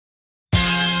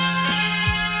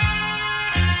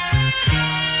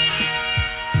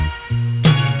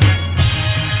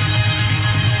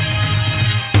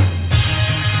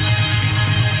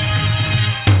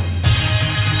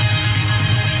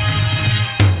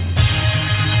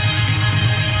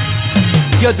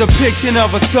Your depiction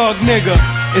of a thug nigga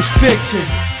is fiction.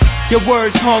 Your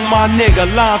words hung my nigga,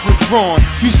 lines were drawn.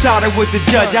 You sided with the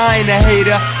judge, I ain't a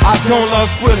hater. I don't love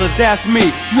squillers, that's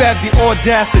me. You have the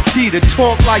audacity to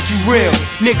talk like you real.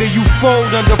 Nigga, you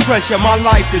fold under pressure, my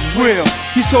life is real.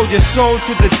 You sold your soul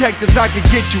to detectives, I could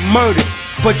get you murdered.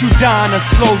 But you dying a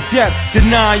slow death,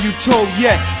 denying you told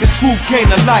yet. The truth came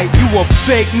to light, you a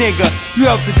fake nigga. You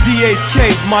helped the DA's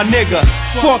case, my nigga.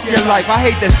 Fuck your life, I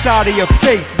hate that side of your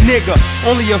face, nigga.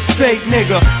 Only a fake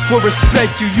nigga will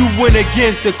respect you. You went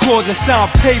against the cause and signed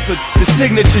papers. The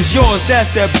signature's yours, that's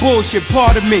that bullshit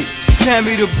part of me. Hand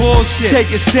me the bullshit.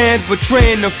 Taking stands,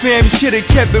 betraying the fam. You should've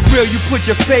kept it real, you put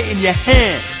your fate in your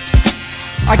hand.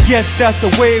 I guess that's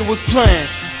the way it was planned.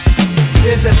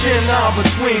 There's a thin line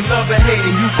between love and hate,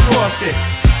 and you crossed it.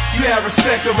 You had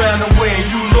respect around the way and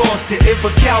you lost it. If a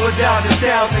coward dies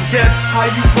 1,000 deaths, how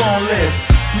you gon' live?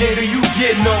 Nigga, you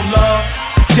get no love.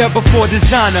 Death before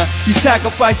designer, you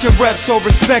sacrifice your rep, so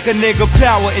respect a nigga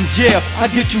power in jail. I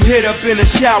get you hit up in the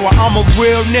shower, I'm a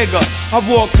real nigga. I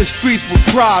walk the streets with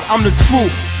pride, I'm the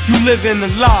truth. You live in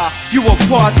a lie, you a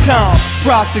part-time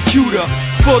prosecutor,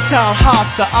 full-time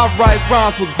hustler. I write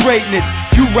rhymes with greatness,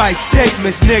 you write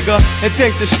statements, nigga, and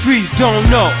think the streets don't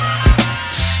know.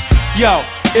 Yo,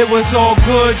 it was all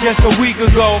good just a week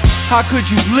ago. How could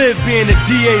you live being a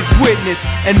DA's witness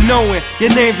and knowing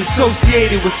your name's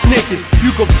associated with snitches? You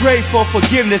could pray for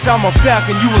forgiveness, I'm a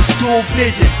falcon, you a stool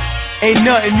pigeon. Ain't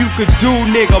nothing you could do,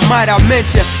 nigga, might I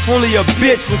mention. Only a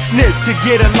bitch would snitch to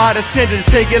get a lot of sentence.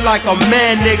 Take it like a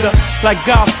man, nigga. Like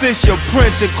God Fisher,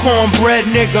 Prince and Cornbread,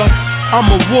 nigga. I'm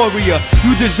a warrior,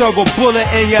 you deserve a bullet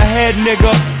in your head, nigga.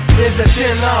 There's a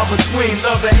thin line between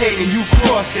love and hate, and you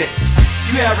crossed it.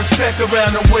 You had respect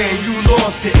around the way and you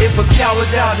lost it. If a coward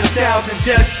dies 1,000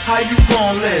 deaths, how you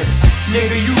gon' live?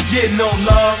 Nigga, you get no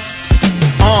love.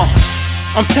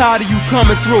 I'm tired of you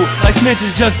coming through like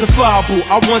snitches justifiable.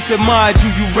 I once admired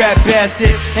you, you rap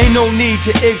bastard. Ain't no need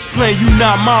to explain, you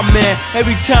not my man.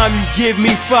 Every time you give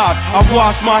me 5, I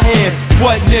wash my hands.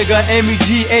 What nigga,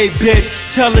 MEGA bitch,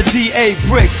 tell the DA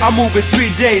bricks. I move in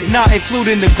 3 days, not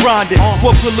including the grinding.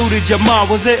 What polluted your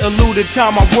mind? Was it eluded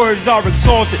time? My words are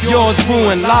exalted, yours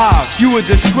ruin lives. You a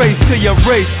disgrace to your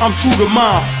race, I'm true to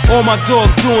mine. All my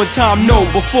dogs doing time, no.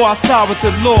 Before I side with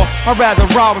the law, I'd rather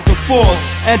ride with the force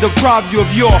and deprive you of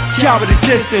your coward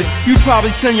existence. You probably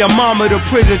send your mama to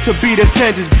prison to be the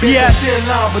sentence. Be at thin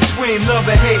line between love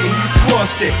and hate, and you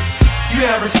crossed it. You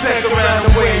had respect around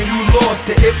the way and you lost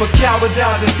it. If a coward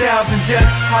dies 1,000 deaths,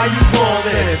 how you gon'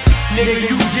 live? Nigga,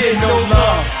 you get no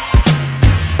love.